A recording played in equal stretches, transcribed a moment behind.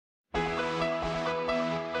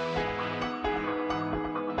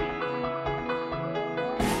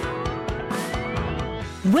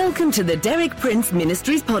Welcome to the Derek Prince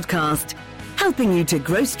Ministries podcast, helping you to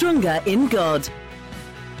grow stronger in God.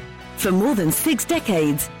 For more than 6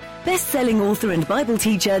 decades, best-selling author and Bible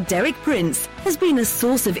teacher Derek Prince has been a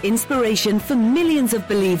source of inspiration for millions of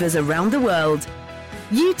believers around the world.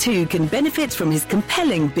 You too can benefit from his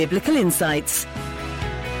compelling biblical insights.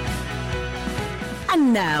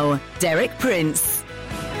 And now, Derek Prince.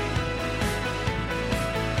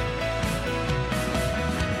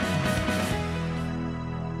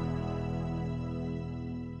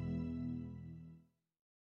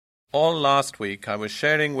 All last week I was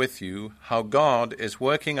sharing with you how God is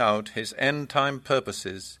working out his end-time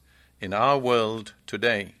purposes in our world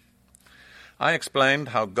today. I explained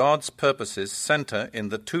how God's purposes center in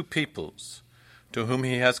the two peoples to whom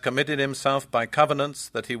he has committed himself by covenants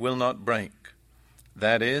that he will not break.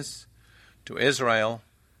 That is, to Israel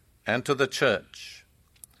and to the church.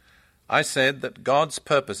 I said that God's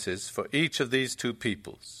purposes for each of these two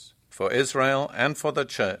peoples, for Israel and for the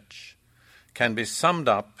church, can be summed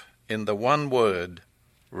up in the one word,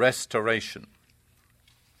 restoration.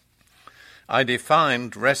 I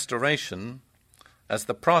defined restoration as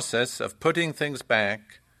the process of putting things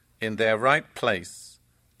back in their right place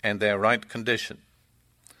and their right condition.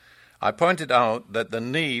 I pointed out that the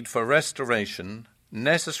need for restoration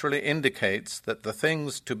necessarily indicates that the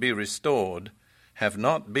things to be restored have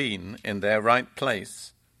not been in their right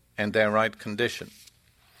place and their right condition.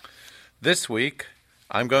 This week,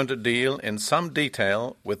 I'm going to deal in some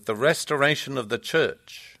detail with the restoration of the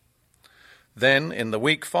church. Then, in the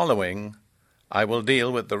week following, I will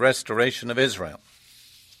deal with the restoration of Israel.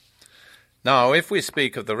 Now, if we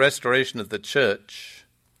speak of the restoration of the church,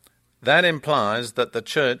 that implies that the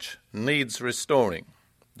church needs restoring.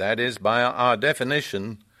 That is, by our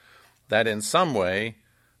definition, that in some way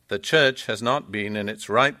the church has not been in its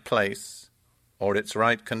right place or its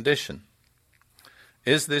right condition.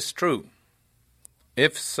 Is this true?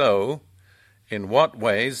 If so, in what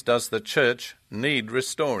ways does the church need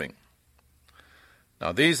restoring?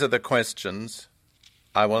 Now, these are the questions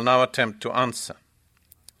I will now attempt to answer.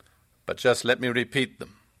 But just let me repeat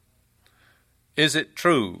them. Is it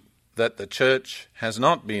true that the church has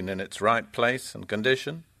not been in its right place and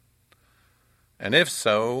condition? And if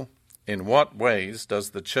so, in what ways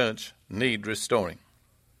does the church need restoring?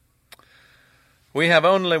 We have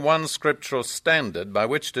only one scriptural standard by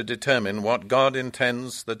which to determine what God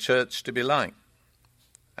intends the church to be like,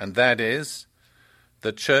 and that is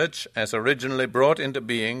the church as originally brought into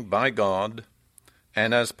being by God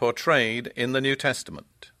and as portrayed in the New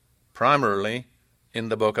Testament, primarily in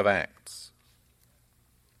the book of Acts.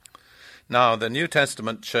 Now, the New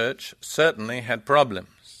Testament church certainly had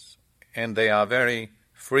problems, and they are very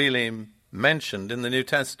freely mentioned in the New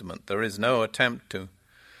Testament. There is no attempt to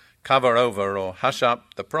cover over or hush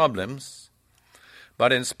up the problems,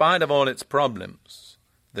 but in spite of all its problems,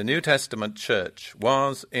 the New Testament church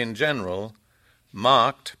was, in general,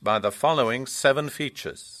 marked by the following 7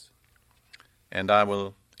 features, and I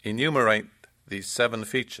will enumerate these 7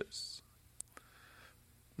 features.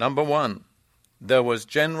 Number 1, there was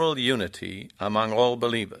general unity among all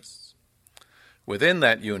believers. Within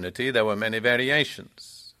that unity, there were many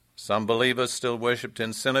variations. Some believers still worshipped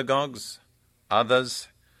in synagogues, others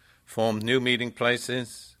formed new meeting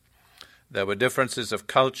places. There were differences of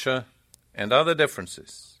culture and other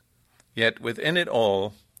differences. Yet within it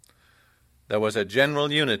all, there was a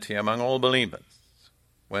general unity among all believers.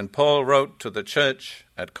 When Paul wrote to the church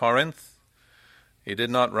at Corinth, he did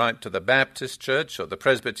not write to the Baptist church or the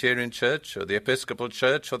Presbyterian church or the Episcopal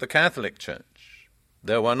church or the Catholic church.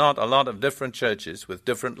 There were not a lot of different churches with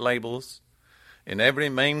different labels. In every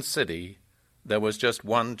main city, there was just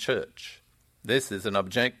one church. This is an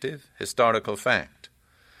objective, historical fact.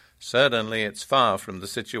 Certainly it's far from the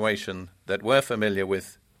situation that we're familiar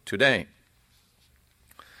with today.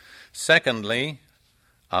 Secondly,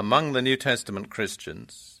 among the New Testament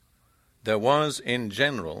Christians, there was in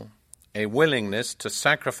general a willingness to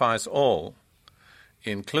sacrifice all,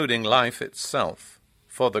 including life itself,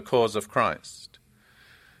 for the cause of Christ.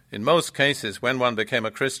 In most cases, when one became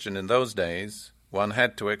a Christian in those days, one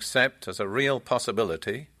had to accept as a real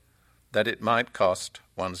possibility that it might cost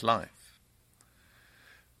one's life.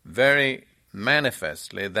 Very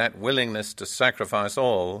manifestly, that willingness to sacrifice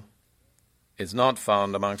all is not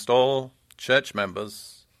found amongst all church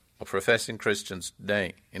members or professing Christians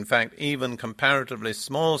today. In fact, even comparatively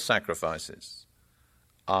small sacrifices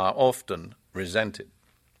are often resented.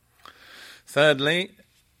 Thirdly,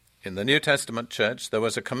 in the New Testament church, there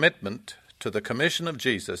was a commitment to the commission of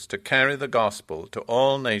Jesus to carry the gospel to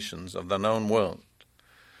all nations of the known world.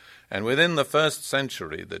 And within the first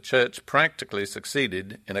century, the church practically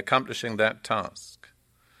succeeded in accomplishing that task.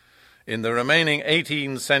 In the remaining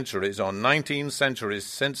 18 centuries or 19 centuries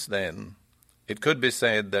since then, it could be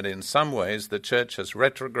said that in some ways the church has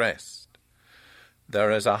retrogressed.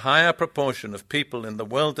 There is a higher proportion of people in the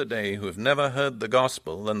world today who have never heard the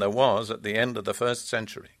gospel than there was at the end of the first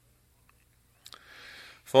century.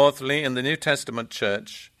 Fourthly, in the New Testament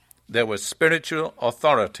church, there was spiritual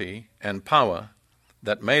authority and power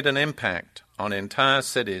that made an impact on entire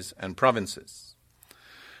cities and provinces.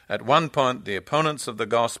 At one point, the opponents of the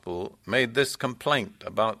gospel made this complaint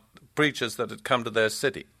about preachers that had come to their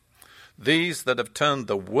city. These that have turned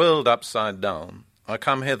the world upside down are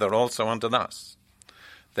come hither also unto us.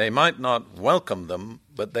 They might not welcome them,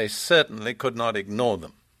 but they certainly could not ignore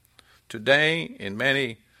them. Today, in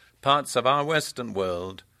many parts of our Western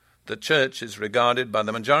world, the church is regarded by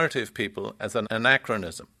the majority of people as an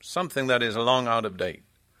anachronism, something that is long out of date.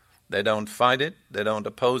 They don't fight it, they don't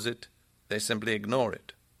oppose it, they simply ignore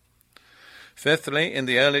it. Fifthly, in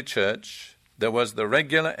the early church, there was the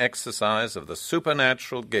regular exercise of the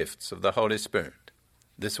supernatural gifts of the Holy Spirit.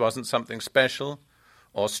 This wasn't something special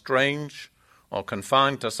or strange or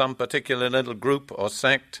confined to some particular little group or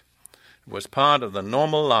sect. It was part of the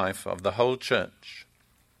normal life of the whole church.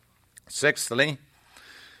 Sixthly,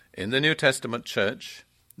 in the New Testament church,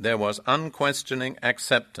 there was unquestioning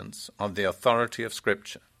acceptance of the authority of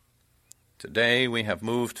Scripture. Today we have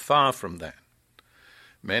moved far from that.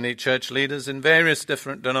 Many church leaders in various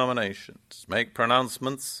different denominations make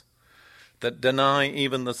pronouncements that deny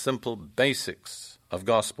even the simple basics of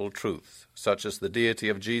gospel truth, such as the deity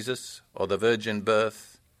of Jesus or the virgin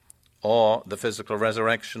birth or the physical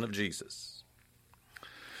resurrection of Jesus.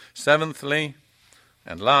 Seventhly,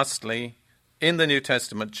 and lastly, in the New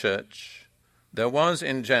Testament church, there was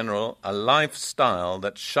in general a lifestyle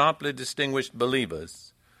that sharply distinguished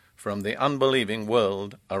believers from the unbelieving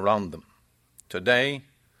world around them. Today,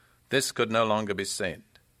 this could no longer be said.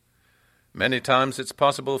 Many times it's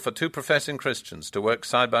possible for two professing Christians to work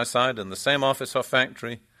side by side in the same office or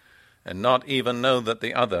factory and not even know that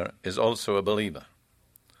the other is also a believer.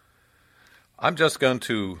 I'm just going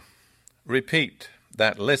to repeat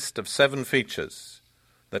that list of 7 features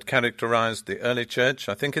that characterized the early church.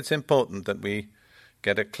 I think it's important that we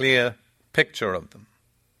get a clear picture of them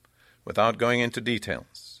without going into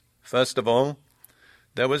details. First of all,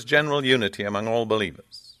 there was general unity among all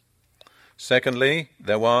believers. Secondly,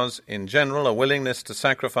 there was, in general, a willingness to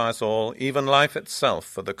sacrifice all, even life itself,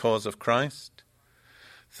 for the cause of Christ.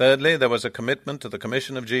 Thirdly, there was a commitment to the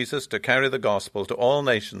commission of Jesus to carry the gospel to all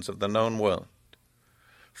nations of the known world.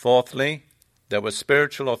 Fourthly, there was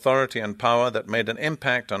spiritual authority and power that made an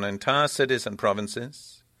impact on entire cities and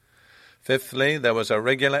provinces. Fifthly, there was a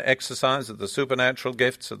regular exercise of the supernatural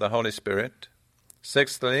gifts of the Holy Spirit.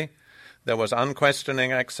 Sixthly, there was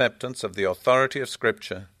unquestioning acceptance of the authority of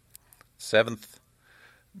Scripture. Seventh,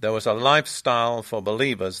 there was a lifestyle for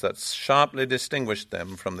believers that sharply distinguished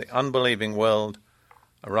them from the unbelieving world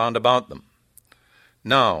around about them.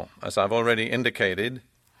 Now, as I've already indicated,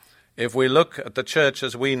 if we look at the church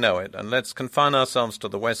as we know it, and let's confine ourselves to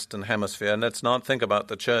the Western Hemisphere, and let's not think about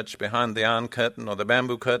the church behind the Iron Curtain or the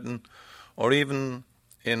Bamboo Curtain, or even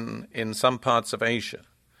in some parts of Asia.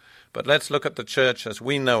 But let's look at the church as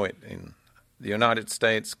we know it in the United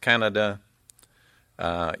States, Canada,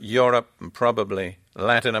 Europe, and probably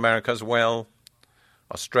Latin America as well,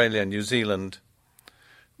 Australia, New Zealand,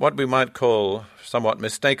 what we might call, somewhat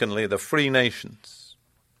mistakenly, the free nations.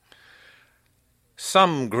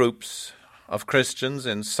 Some groups of Christians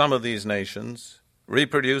in some of these nations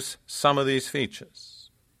reproduce some of these features.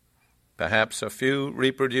 Perhaps a few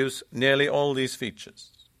reproduce nearly all these features.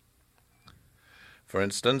 For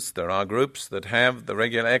instance, there are groups that have the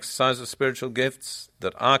regular exercise of spiritual gifts,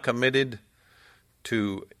 that are committed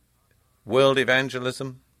to world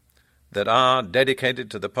evangelism, that are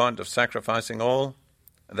dedicated to the point of sacrificing all,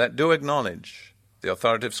 that do acknowledge the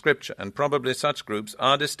authority of Scripture, and probably such groups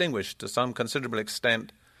are distinguished to some considerable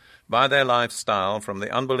extent by their lifestyle from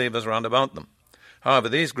the unbelievers round about them. However,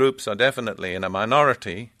 these groups are definitely in a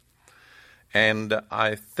minority, and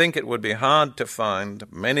I think it would be hard to find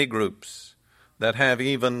many groups that have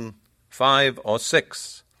even 5 or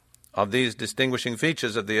 6 of these distinguishing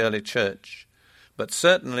features of the early church. But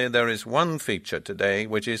certainly there is one feature today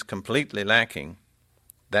which is completely lacking.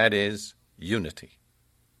 That is unity.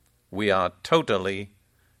 We are totally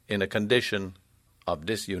in a condition of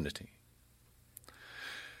disunity.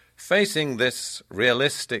 Facing this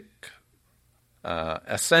realistic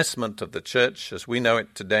assessment of the church as we know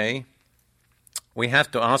it today, we have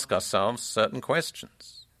to ask ourselves certain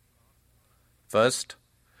questions. First,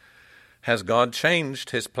 has God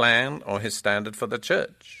changed his plan or his standard for the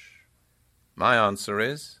church? My answer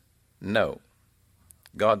is no.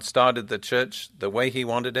 God started the church the way he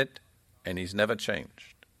wanted it, and he's never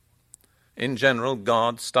changed. In general,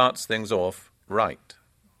 God starts things off right.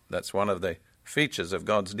 That's one of the features of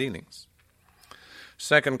God's dealings.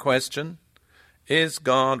 Second question, is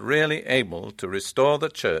God really able to restore the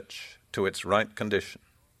church to its right condition?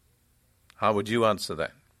 How would you answer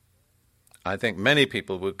that? I think many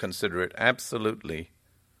people would consider it absolutely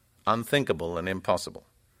unthinkable and impossible.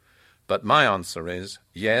 But my answer is,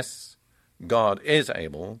 yes, God is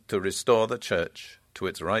able to restore the church to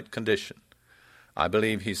its right condition. I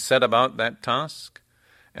believe he set about that task,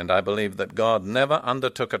 and I believe that God never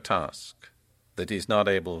undertook a task that he's not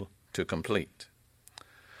able to complete.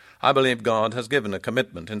 I believe God has given a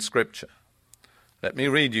commitment in Scripture. Let me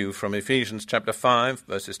read you from Ephesians chapter 5,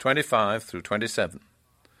 verses 25 through 27.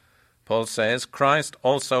 Paul says, Christ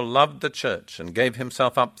also loved the church and gave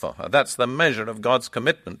himself up for her. That's the measure of God's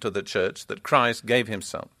commitment to the church, that Christ gave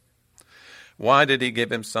himself. Why did he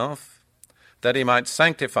give himself? That he might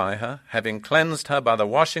sanctify her, having cleansed her by the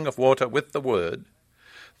washing of water with the word,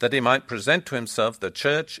 that he might present to himself the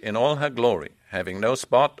church in all her glory, having no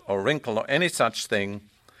spot or wrinkle or any such thing,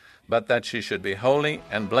 but that she should be holy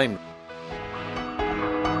and blameless.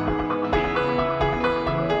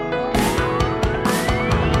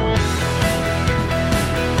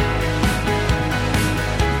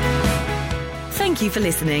 Thank you for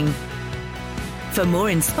listening. For more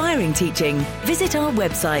inspiring teaching, visit our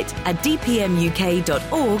website at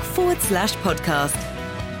dpmuk.org/podcast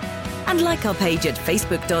and like our page at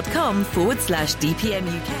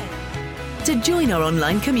facebook.com/dpmuk to join our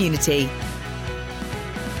online community.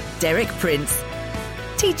 Derek Prince,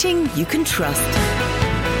 teaching you can trust.